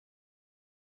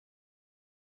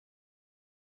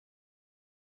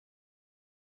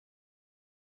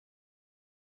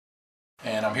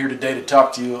and I'm here today to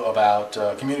talk to you about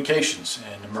communications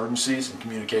and emergencies and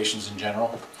communications in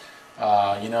general.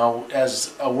 You know,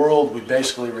 as a world, we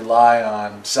basically rely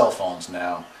on cell phones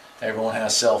now. Everyone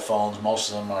has cell phones. Most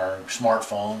of them are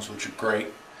smartphones, which are great.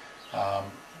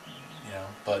 You know,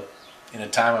 but in a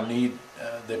time of need,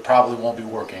 they probably won't be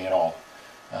working at all.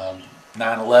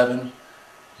 9/11,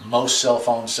 most cell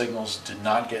phone signals did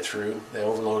not get through. They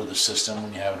overloaded the system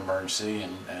when you have an emergency,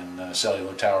 and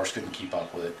cellular towers couldn't keep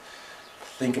up with it.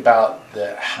 Think about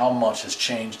how much has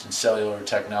changed in cellular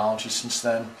technology since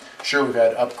then. Sure, we've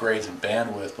had upgrades in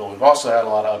bandwidth, but we've also had a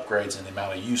lot of upgrades in the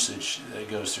amount of usage that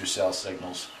goes through cell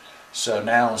signals. So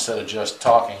now, instead of just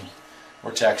talking,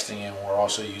 we're texting, and we're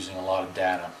also using a lot of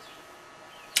data.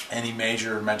 Any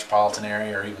major metropolitan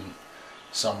area, or even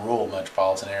some rural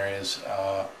metropolitan areas,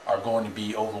 are going to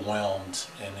be overwhelmed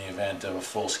in the event of a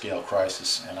full-scale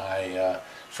crisis, and I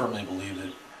firmly believe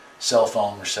that cell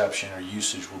phone reception or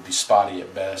usage will be spotty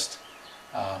at best.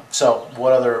 So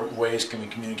what other ways can we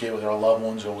communicate with our loved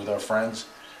ones or with our friends?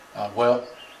 Well,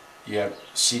 you have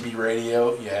CB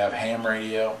radio, you have ham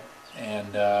radio,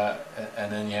 and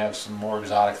then you have some more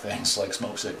exotic things like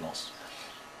smoke signals.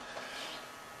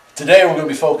 Today we're going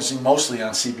to be focusing mostly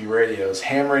on CB radios.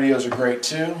 Ham radios are great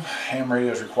too. Ham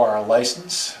radios require a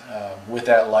license. With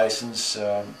that license,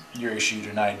 you're issued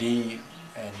an ID,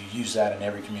 and you use that in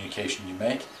every communication you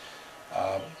make.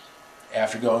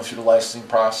 After going through the licensing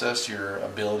process, your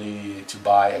ability to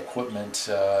buy equipment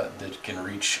that can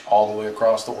reach all the way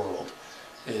across the world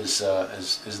is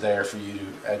there for you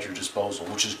at your disposal,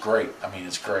 which is great. I mean,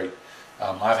 it's great.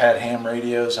 I've had ham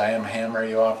radios. I am a ham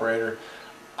radio operator.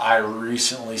 I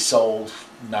recently sold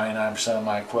 99% of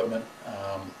my equipment.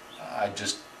 I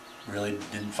just really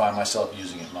didn't find myself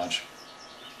using it much.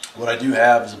 What I do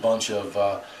have is a bunch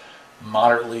of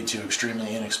moderately to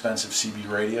extremely inexpensive CB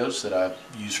radios that I've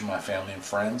used for my family and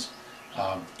friends.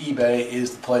 eBay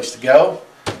is the place to go.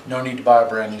 No need to buy a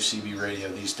brand new CB radio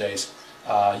these days.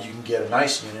 You can get a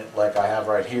nice unit like I have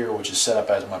right here, which is set up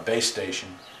as my base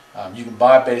station. You can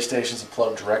buy base stations and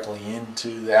plug directly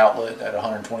into the outlet at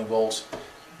 120 volts.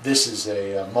 This is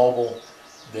a mobile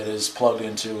that is plugged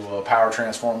into a power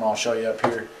transformer I'll show you up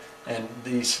here, and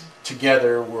these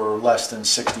together were less than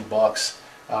 60 bucks.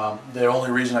 The only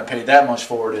reason I paid that much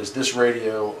for it is this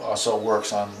radio also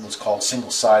works on what's called single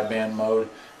sideband mode,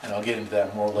 and I'll get into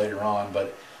that more later on,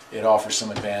 but it offers some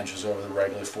advantages over the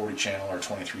regular 40 channel or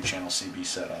 23 channel CB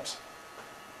setups.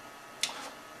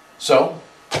 So,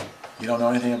 you don't know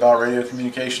anything about radio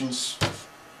communications?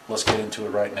 Let's get into it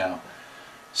right now.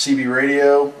 CB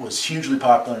radio was hugely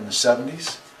popular in the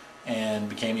 70s and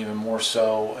became even more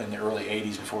so in the early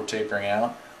 80s before tapering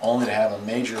out, only to have a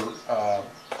major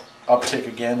uptick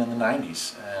again in the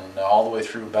 90s and all the way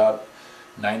through about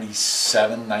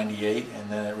 97, 98,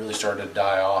 and then it really started to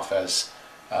die off as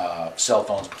cell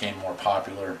phones became more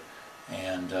popular,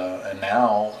 and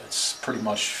now it's pretty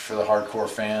much for the hardcore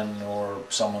fan or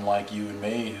someone like you and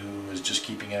me who is just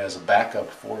keeping it as a backup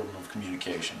form of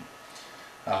communication.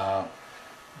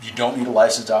 You don't need a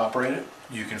license to operate it.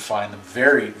 You can find them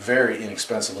very, very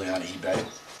inexpensively on eBay.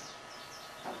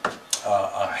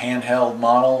 A handheld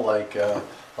model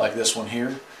like this one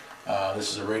here.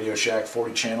 This is a Radio Shack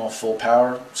 40 channel full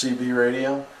power CB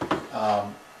radio.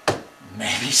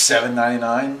 Maybe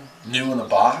 $7.99 new in the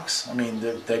box. I mean,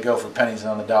 they go for pennies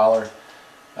on the dollar,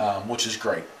 which is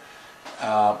great.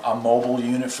 A mobile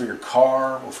unit for your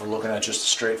car, if we're looking at just a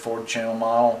straight 40 channel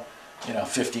model, you know,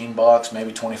 15 bucks,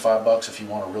 maybe 25 bucks if you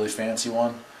want a really fancy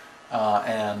one.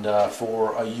 And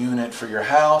for a unit for your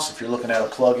house, if you're looking at a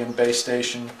plug-in base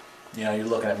station, you know, you're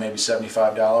looking at maybe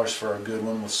 $75 for a good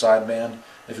one with sideband.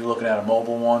 If you're looking at a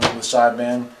mobile one with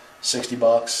sideband, 60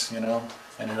 bucks, you know,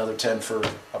 and another 10 for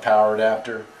a power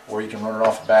adapter, or you can run it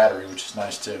off a battery, which is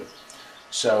nice too.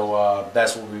 So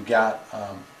that's what we've got.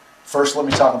 First, let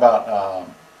me talk about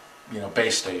you know,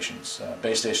 base stations.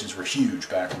 Base stations were huge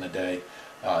back in the day.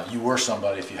 You were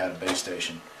somebody if you had a base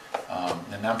station.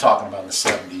 And I'm talking about in the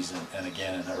 70s and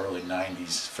again in the early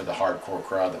 90s for the hardcore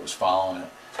crowd that was following it.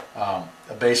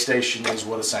 A base station is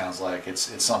what it sounds like.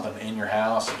 It's something in your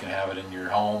house. You can have it in your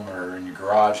home or in your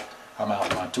garage. I'm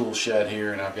out in my tool shed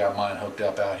here, and I've got mine hooked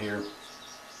up out here.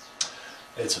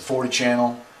 It's a 40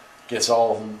 channel, gets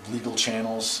all the legal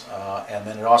channels, and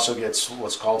then it also gets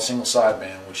what's called single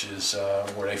sideband, which is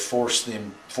where they force the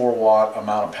 4-watt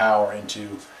amount of power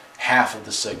into half of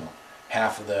the signal,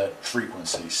 half of the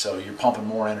frequency. So you're pumping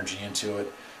more energy into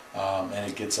it, and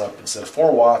it gets up, instead of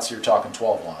 4 watts, you're talking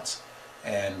 12 watts.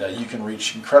 And you can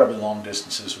reach incredibly long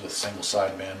distances with single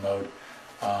sideband mode.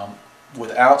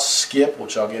 Without skip,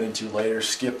 which I'll get into later,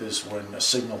 skip is when a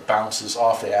signal bounces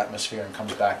off the atmosphere and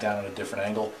comes back down at a different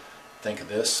angle. think of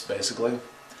this basically.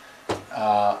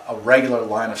 A regular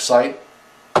line of sight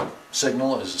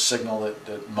signal is a signal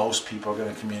that most people are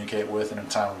going to communicate with in a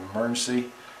time of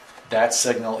emergency. That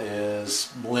signal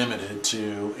is limited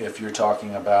to, if you're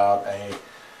talking about a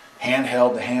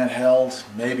handheld to handheld,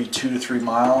 maybe 2 to 3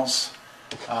 miles.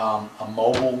 A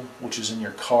mobile, which is in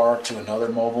your car, to another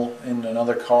mobile in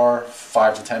another car,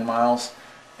 5 to 10 miles.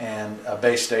 And a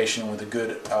base station with a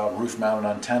good roof-mounted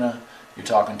antenna, you're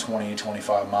talking 20 to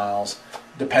 25 miles,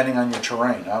 depending on your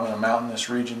terrain. I'm in a mountainous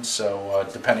region, so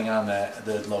depending on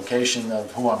the location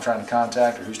of who I'm trying to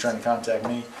contact or who's trying to contact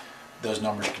me, those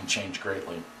numbers can change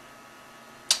greatly.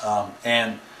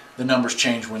 And the numbers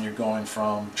change when you're going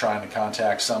from trying to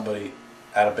contact somebody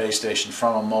at a base station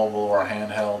from a mobile or a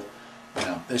handheld. You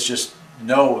know, there's just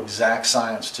no exact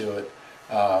science to it,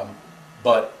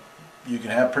 but you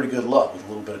can have pretty good luck with a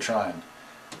little bit of trying.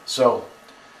 So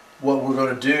what we're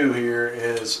going to do here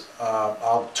is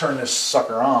I'll turn this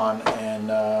sucker on,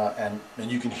 and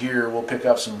you can hear, we'll pick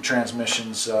up some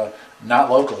transmissions,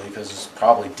 not locally because it's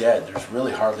probably dead. There's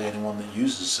really hardly anyone that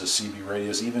uses CB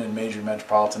radios, even in major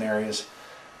metropolitan areas.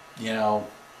 You know,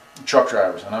 truck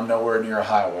drivers, and I'm nowhere near a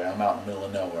highway. I'm out in the middle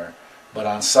of nowhere. But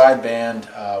on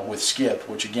sideband with skip,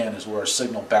 which again is where a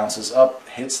signal bounces up,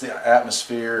 hits the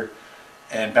atmosphere,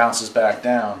 and bounces back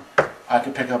down, I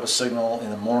could pick up a signal in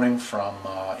the morning from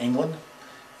England,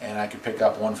 and I could pick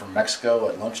up one from Mexico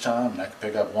at lunchtime, and I could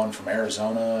pick up one from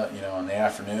Arizona, you know, in the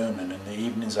afternoon, and in the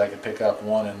evenings I could pick up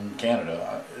one in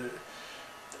Canada.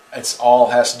 It's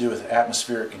all has to do with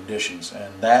atmospheric conditions,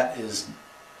 and that is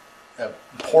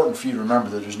important for you to remember,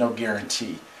 that there's no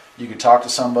guarantee. You could talk to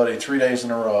somebody 3 days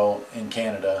in a row in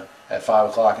Canada at 5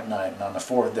 o'clock at night, and on the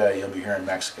 4th day you'll be here in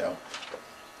Mexico.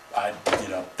 You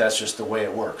know, that's just the way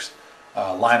it works.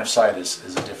 Line of sight is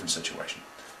a different situation.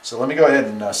 So let me go ahead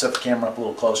and set the camera up a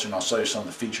little closer, and I'll show you some of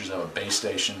the features of a base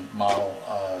station model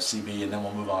CB, and then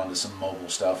we'll move on to some mobile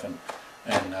stuff, and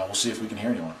we'll see if we can hear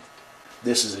anyone.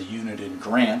 This is a unit in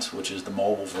Grant, which is the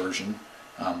mobile version.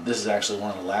 This is actually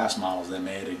one of the last models they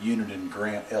made, a unit in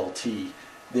Grant LT.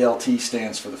 The LT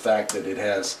stands for the fact that it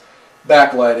has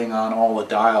backlighting on all the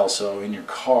dials, so in your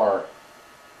car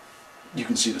you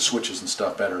can see the switches and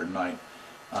stuff better at night.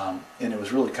 And it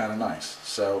was really kind of nice.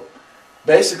 So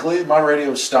basically my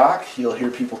radio is stock. You'll hear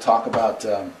people talk about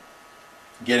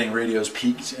getting radios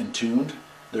peaked and tuned.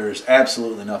 There's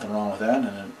absolutely nothing wrong with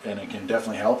that, and it can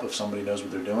definitely help if somebody knows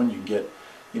what they're doing. You can get,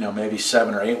 you know, maybe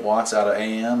 7 or 8 watts out of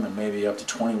AM and maybe up to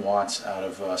 20 watts out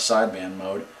of sideband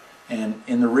mode. And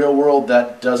in the real world,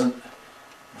 that doesn't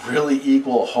really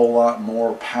equal a whole lot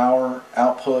more power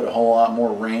output, a whole lot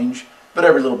more range, but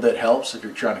every little bit helps if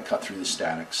you're trying to cut through the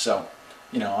static. So,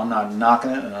 you know, I'm not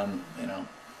knocking it, and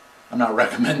I'm not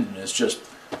recommending it.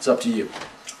 It's up to you.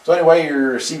 So anyway,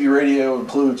 your CB radio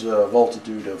includes a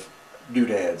multitude of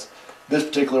doodads. This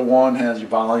particular one has your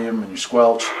volume and your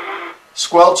squelch.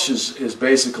 Squelch is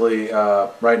basically,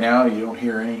 right now you don't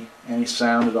hear any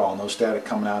sound at all, no static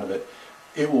coming out of it.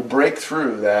 It will break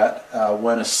through that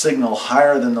when a signal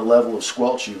higher than the level of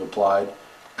squelch you've applied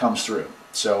comes through.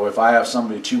 So if I have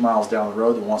somebody 2 miles down the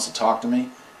road that wants to talk to me,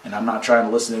 and I'm not trying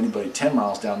to listen to anybody 10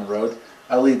 miles down the road,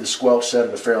 I leave the squelch set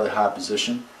at a fairly high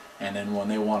position, and then when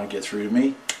they want to get through to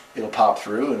me, it'll pop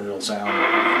through and it'll sound,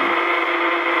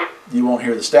 you won't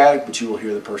hear the static, but you will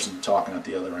hear the person talking at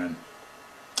the other end.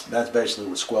 That's basically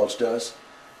what squelch does.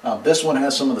 This one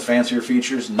has some of the fancier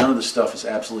features. None of this stuff is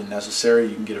absolutely necessary.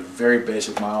 You can get a very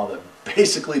basic model that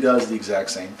basically does the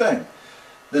exact same thing.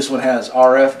 This one has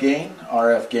RF gain.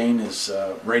 RF gain is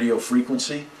radio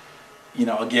frequency. You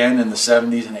know, again, in the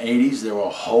 70s and 80s, there were a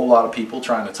whole lot of people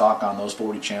trying to talk on those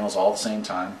 40 channels all at the same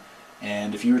time.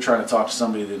 And if you were trying to talk to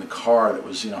somebody in a car that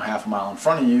was, you know, half a mile in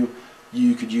front of you,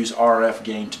 you could use RF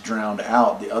gain to drown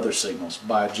out the other signals.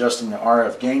 By adjusting the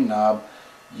RF gain knob,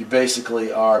 you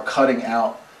basically are cutting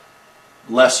out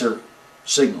lesser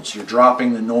signals. You're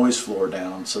dropping the noise floor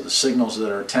down, so the signals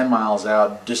that are 10 miles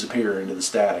out disappear into the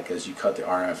static as you cut the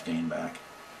RF gain back.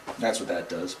 That's what that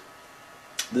does.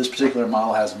 This particular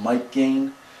model has mic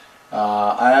gain.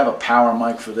 I have a power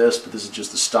mic for this, but this is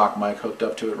just the stock mic hooked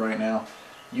up to it right now.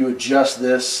 You adjust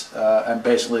this, and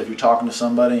basically if you're talking to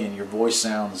somebody and your voice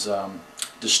sounds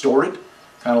distorted,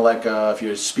 kind of like if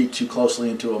you speak too closely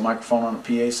into a microphone on a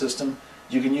PA system,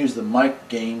 you can use the mic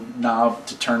gain knob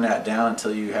to turn that down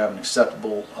until you have an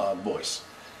acceptable voice.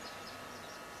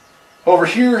 Over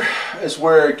here is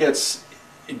where it gets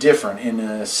different. In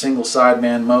a single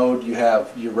sideband mode, you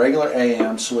have your regular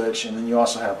AM switch, and then you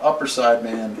also have upper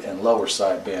sideband and lower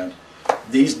sideband.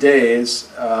 These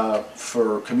days,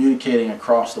 for communicating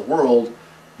across the world,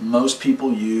 most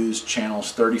people use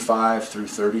channels 35 through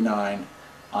 39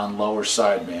 on lower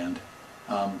sideband,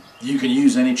 You can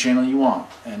use any channel you want,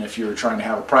 and if you're trying to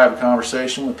have a private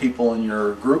conversation with people in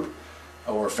your group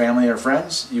or family or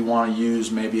friends, you want to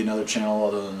use maybe another channel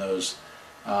other than those,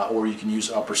 or you can use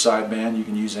upper sideband. You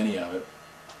can use any of it.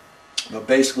 But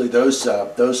basically, those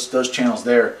channels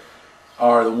there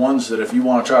are the ones that if you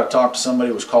want to try to talk to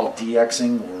somebody, what's called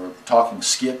DXing or talking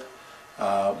skip,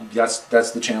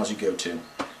 that's the channels you go to,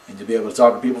 and you'll be able to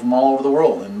talk to people from all over the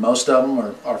world, and most of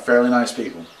them are fairly nice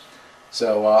people.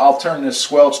 So I'll turn this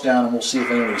squelch down and we'll see if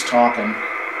anybody's talking.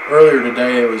 Earlier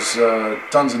today it was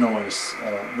tons of noise.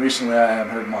 Recently I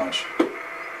haven't heard much.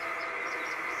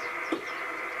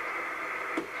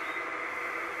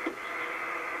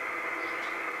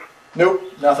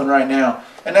 Nope, nothing right now.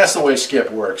 And that's the way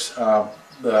skip works.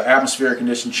 The atmospheric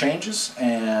condition changes,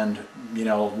 and you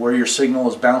know where your signal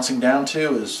is bouncing down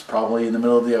to is probably in the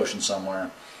middle of the ocean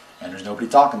somewhere, and there's nobody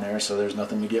talking there, so there's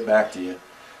nothing to get back to you.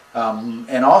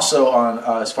 And also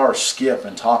on as far as skip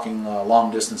and talking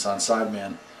long distance on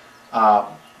sideband,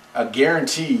 a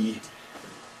guarantee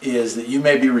is that you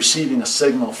may be receiving a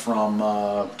signal from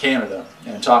Canada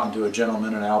and talking to a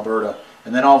gentleman in Alberta,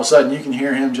 and then all of a sudden you can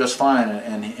hear him just fine,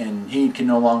 and he can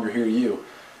no longer hear you.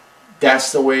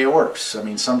 That's the way it works. I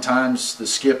mean, sometimes the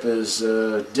skip is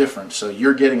different. So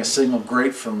you're getting a signal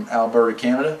great from Alberta,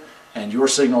 Canada, and your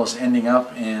signal is ending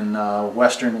up in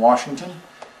western Washington,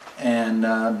 and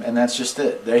that's just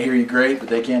it. They hear you great, but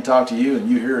they can't talk to you, and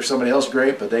you hear somebody else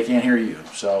great, but they can't hear you.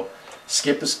 So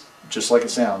skip is just like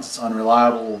it sounds. It's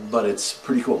unreliable, but it's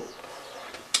pretty cool.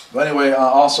 But anyway,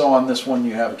 also on this one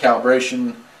you have a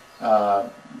calibration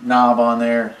knob on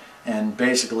there, and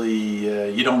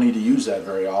basically you don't need to use that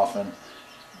very often.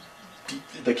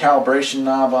 The calibration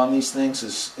knob on these things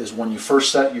is when you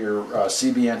first set your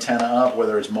CB antenna up,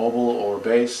 whether it's mobile or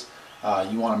base,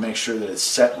 you want to make sure that it's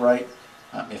set right.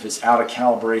 If it's out of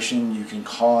calibration, you can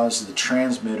cause the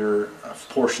transmitter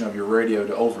portion of your radio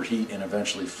to overheat and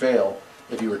eventually fail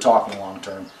if you were talking long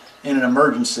term. In an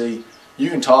emergency, you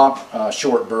can talk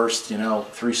short bursts,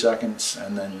 3 seconds,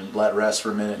 and then let rest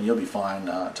for a minute, and you'll be fine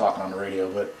talking on the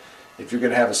radio. But if you're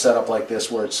going to have a setup like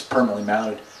this where it's permanently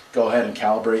mounted, go ahead and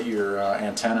calibrate your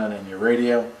antenna and your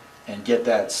radio and get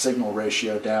that signal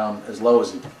ratio down as low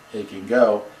as it can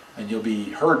go, and you'll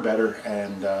be heard better,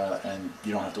 and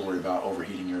you don't have to worry about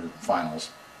overheating your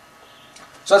finals.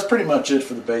 So that's pretty much it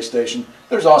for the base station.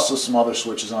 There's also some other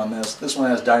switches on this. This one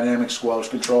has dynamic squelch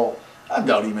control. I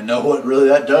don't even know what really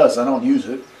that does. I don't use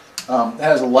it. It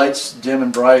has the lights dim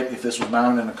and bright. If this was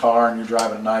mounted in a car and you're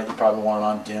driving at night, you probably want it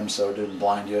on dim so it didn't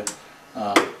blind you.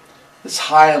 It's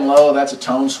high and low. That's a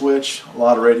tone switch. A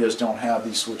lot of radios don't have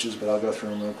these switches, but I'll go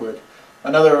through them real quick.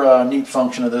 Another neat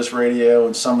function of this radio,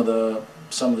 and some of the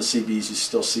CBs you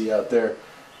still see out there,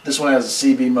 this one has a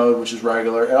CB mode, which is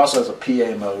regular. It also has a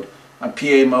PA mode. On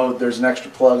PA mode, there's an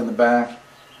extra plug in the back.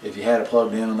 If you had it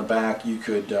plugged in on the back, you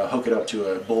could hook it up to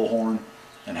a bullhorn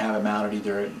and have it mounted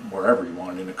either wherever you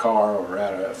wanted, in a car or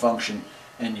at a function,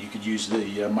 and you could use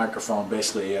the microphone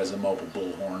basically as a mobile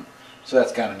bullhorn. So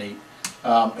that's kind of neat.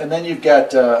 And then you've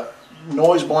got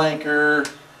noise blanker.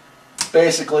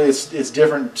 Basically, it's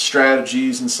different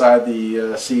strategies inside the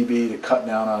CB to cut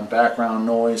down on background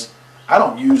noise. I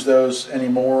don't use those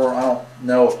anymore. I don't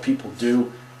know if people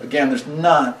do. Again, there's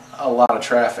not a lot of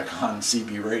traffic on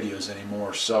CB radios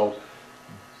anymore, so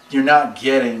you're not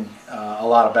getting a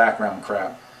lot of background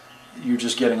crap. You're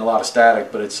just getting a lot of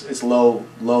static, but it's low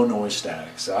noise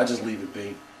static, so I just leave it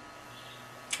be.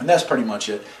 And that's pretty much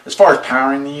it. As far as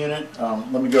powering the unit,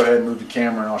 let me go ahead and move the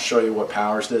camera and I'll show you what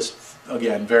powers this.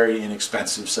 Again, very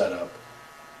inexpensive setup.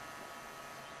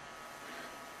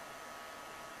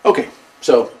 Okay,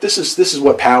 so this is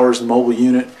what powers the mobile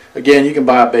unit. Again, you can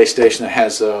buy a base station that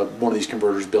has one of these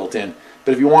converters built in.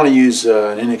 But if you want to use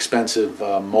an inexpensive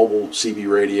mobile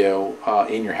CB radio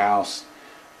in your house,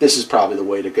 this is probably the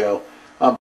way to go.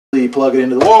 You plug it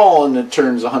into the wall and it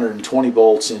turns 120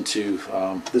 volts into,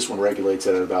 this one regulates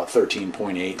it at about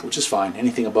 13.8, which is fine.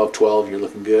 Anything above 12, you're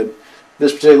looking good.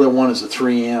 This particular one is a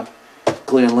 3 amp.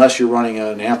 Unless you're running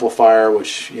an amplifier,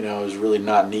 which is really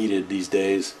not needed these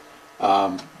days,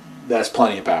 that's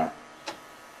plenty of power.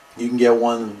 You can get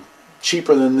one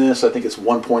cheaper than this. I think it's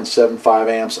 1.75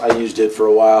 amps. I used it for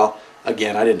a while.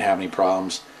 Again, I didn't have any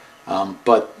problems.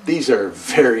 But these are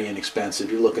very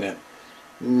inexpensive. You're looking at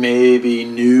maybe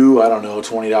new, I don't know,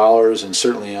 $20, and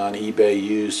certainly on eBay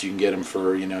used you can get them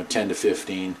for 10 to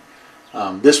 15.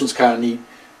 This one's kind of neat.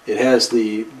 It has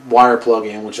the wire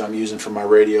plug-in, which I'm using for my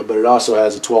radio, but it also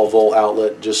has a 12-volt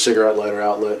outlet, just cigarette lighter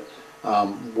outlet,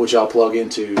 which I'll plug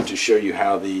into to show you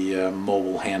how the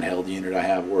mobile handheld unit I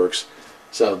have works.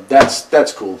 So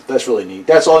that's cool. That's really neat.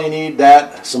 That's all you need,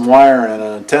 that, some wire and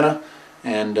an antenna,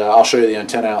 and I'll show you the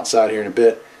antenna outside here in a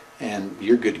bit, and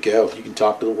you're good to go. You can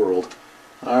talk to the world.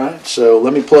 Alright, so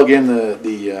let me plug in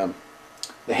the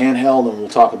handheld, and we'll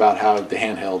talk about how the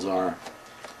handhelds are.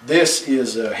 This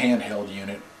is a handheld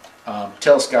unit,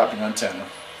 telescoping antenna,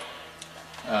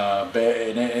 and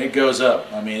it goes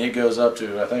up. I mean, it goes up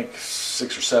to, I think,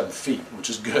 6 or 7 feet, which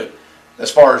is good. As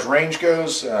far as range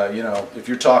goes, you know, if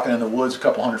you're talking in the woods a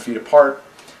couple hundred feet apart,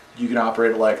 you can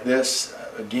operate it like this.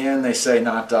 Again, they say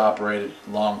not to operate it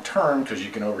long term because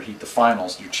you can overheat the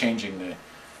finals. You're changing the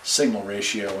signal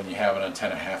ratio when you have an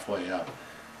antenna halfway up.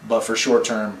 But for short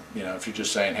term, you know, if you're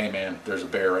just saying, hey man, there's a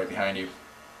bear right behind you,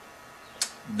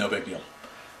 no big deal.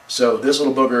 So this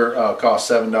little booger cost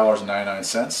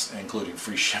 $7.99, including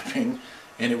free shipping,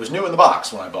 and it was new in the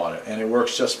box when I bought it, and it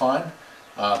works just fine.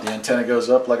 The antenna goes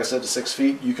up, like I said, to 6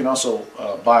 feet. You can also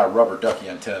buy a rubber ducky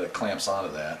antenna that clamps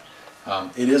onto that.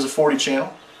 It is a 40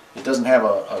 channel. It doesn't have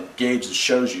a gauge that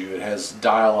shows you. It has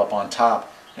dial up on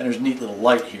top, and there's a neat little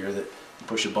light here that you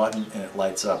push a button and it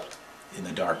lights up in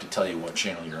the dark to tell you what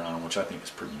channel you're on, which I think is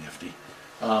pretty nifty.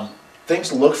 Things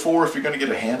to look for if you're going to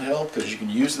get a handheld, because you can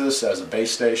use this as a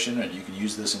base station and you can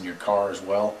use this in your car as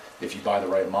well if you buy the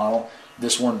right model.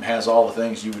 This one has all the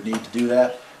things you would need to do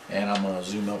that, and I'm going to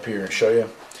zoom up here and show you.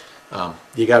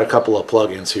 You got a couple of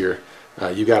plug-ins here.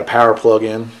 You got a power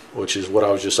plug-in, which is what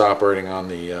I was just operating on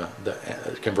the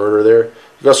converter there.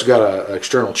 You've also got an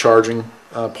external charging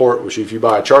port, which if you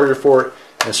buy a charger for it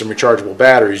and some rechargeable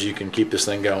batteries, you can keep this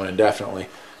thing going indefinitely.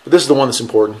 But this is the one that's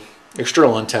important.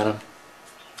 External antenna.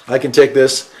 I can take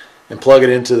this and plug it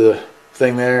into the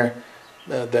thing there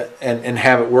and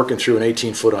have it working through an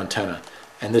 18-foot antenna.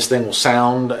 And this thing will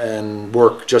sound and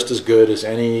work just as good as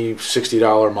any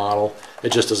 $60 model.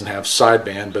 It just doesn't have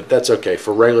sideband, but that's okay.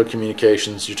 For regular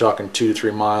communications, you're talking 2 to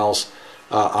 3 miles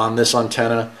on this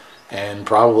antenna, and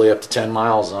probably up to 10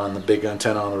 miles on the big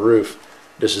antenna on the roof.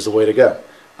 This is the way to go.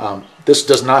 This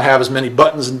does not have as many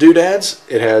buttons and doodads.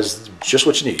 It has just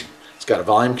what you need. It's got a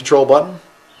volume control button,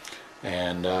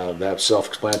 and that's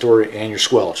self-explanatory, and your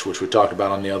squelch, which we talked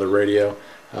about on the other radio.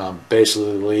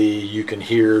 Basically, you can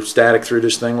hear static through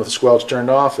this thing with the squelch turned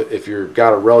off. If you've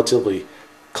got a relatively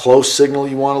close signal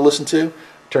you want to listen to,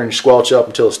 turn your squelch up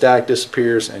until the static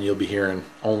disappears, and you'll be hearing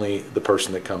only the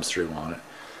person that comes through on it.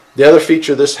 The other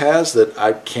feature this has that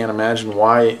I can't imagine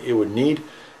why it would need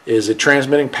is a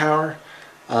transmitting power.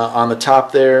 On the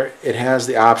top there, it has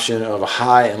the option of a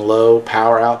high and low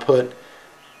power output.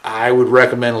 I would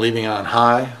recommend leaving it on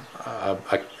high.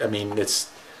 I mean, it's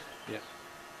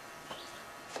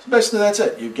so basically that's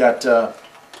it. You've got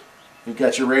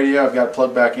your radio. I've got it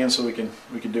plugged back in so we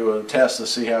can do a test to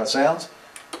see how it sounds.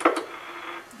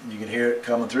 You can hear it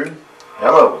coming through.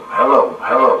 Hello, hello,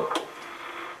 hello.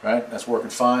 Right, that's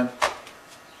working fine.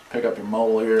 Pick up your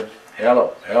mobile here.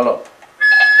 Hello, hello.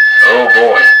 Oh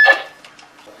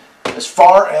boy. As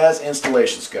far as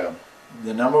installations go,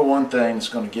 the number one thing that's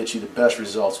going to get you the best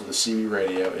results with a CB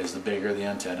radio is the bigger the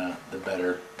antenna, the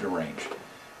better the range.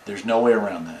 There's no way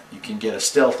around that. You can get a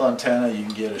stealth antenna, you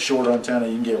can get a short antenna,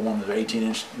 you can get one of the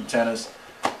 18-inch antennas,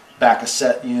 back a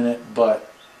set unit,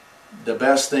 but the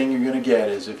best thing you're going to get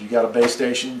is if you got a base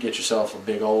station, get yourself a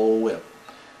big old whip.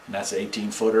 And that's an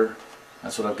 18-footer.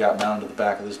 That's what I've got mounted to the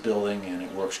back of this building, and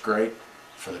it works great.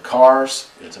 For the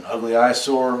cars, it's an ugly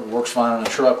eyesore, works fine on a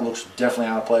truck, looks definitely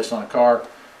out of place on a car.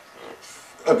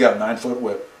 I've got a 9-foot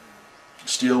whip.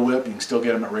 Steel whip, you can still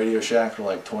get them at Radio Shack for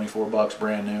like 24 bucks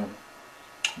brand new.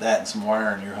 That and some wire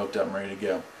and you're hooked up and ready to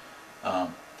go.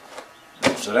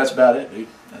 So that's about it, dude.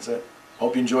 That's it.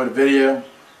 Hope you enjoyed the video,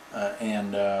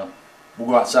 and we'll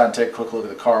go outside and take a quick look at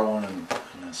the car one, and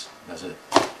that's it.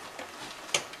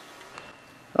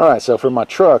 Alright, so for my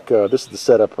truck, this is the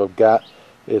setup I've got.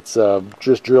 It's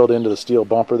just drilled into the steel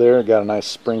bumper there. Got a nice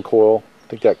spring coil. I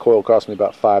think that coil cost me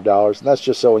about $5, and that's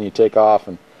just so when you take off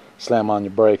and slam on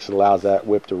your brakes, it allows that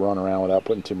whip to run around without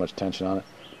putting too much tension on it.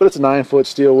 But it's a 9-foot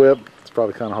steel whip. It's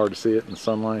probably kind of hard to see it in the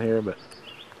sunlight here, but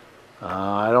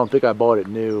I don't think I bought it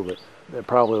new, but they're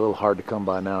probably a little hard to come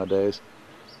by nowadays.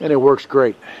 And it works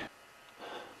great.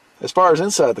 As far as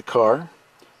inside the car,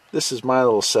 this is my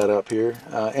little setup here.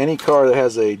 Any car that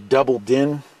has a double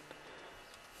DIN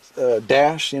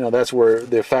dash, you know, that's where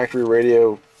the factory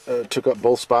radio took up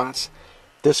both spots.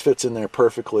 This fits in there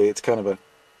perfectly. It's kind of a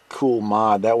cool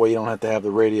mod. That way you don't have to have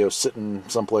the radio sitting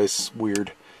someplace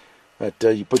weird. But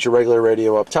you put your regular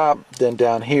radio up top. Then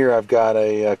down here I've got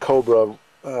a Cobra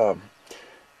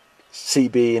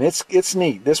CB, and it's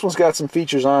neat. This one's got some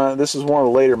features on it. This is one of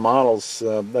the later models.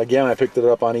 Again, I picked it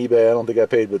up on eBay. I don't think I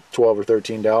paid but $12 or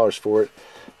 $13 for it.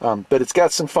 But it's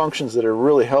got some functions that are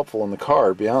really helpful in the car,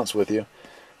 to be honest with you.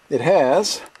 It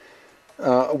has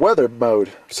weather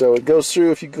mode. So it goes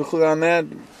through, if you click on that,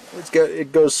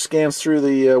 scans through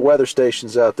the weather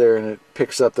stations out there, and it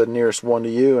picks up the nearest one to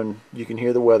you, and you can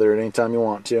hear the weather at any time you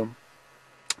want to.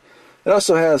 It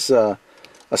also has a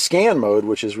scan mode,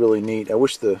 which is really neat. I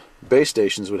wish the base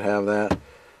stations would have that.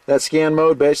 That scan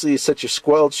mode, basically you set your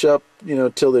squelch up,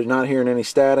 till they're not hearing any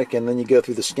static, and then you go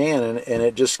through the scan, and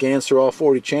it just scans through all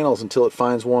 40 channels until it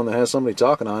finds one that has somebody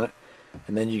talking on it,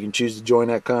 and then you can choose to join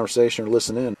that conversation or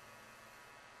listen in.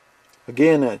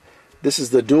 Again, this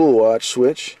is the dual watch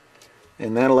switch,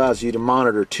 and that allows you to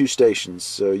monitor 2 stations.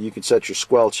 So you can set your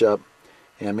squelch up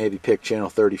and maybe pick channel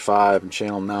 35 and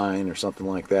channel 9 or something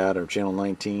like that, or channel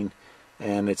 19,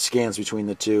 and it scans between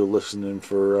the two, listening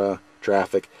for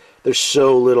traffic. There's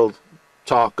so little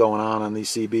talk going on these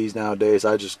CBs nowadays.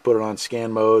 I just put it on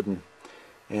scan mode,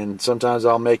 and sometimes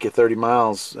I'll make it 30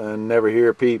 miles and never hear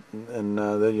a peep, and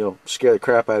then you'll scare the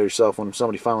crap out of yourself when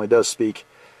somebody finally does speak.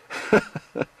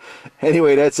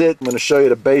 Anyway, that's it. I'm going to show you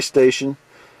the base station,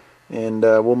 and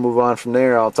we'll move on from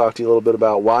there. I'll talk to you a little bit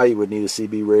about why you would need a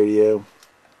CB radio.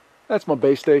 That's my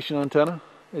base station antenna.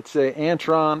 It's a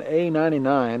Antron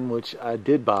A99, which I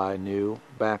did buy new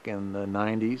back in the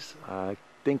 90s. I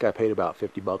think I paid about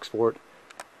 50 bucks for it.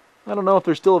 I don't know if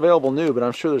they're still available new, but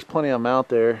I'm sure there's plenty of them out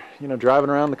there. Driving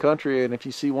around the country, and if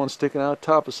you see one sticking out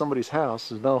top of somebody's house,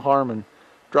 there's no harm in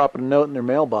dropping a note in their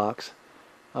mailbox.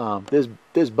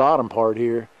 This bottom part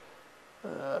here,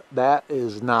 that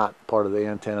is not part of the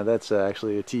antenna. That's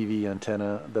actually a TV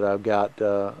antenna that I've got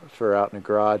for out in the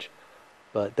garage.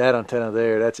 But that antenna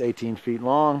there, that's 18 feet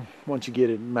long. Once you get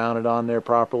it mounted on there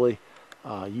properly,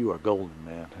 you are golden,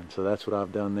 man. And so that's what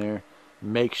I've done there.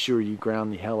 Make sure you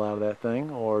ground the hell out of that thing,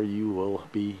 or you will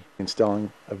be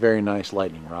installing a very nice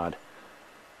lightning rod.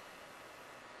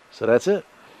 So that's it.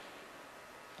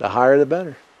 The higher the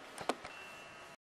better.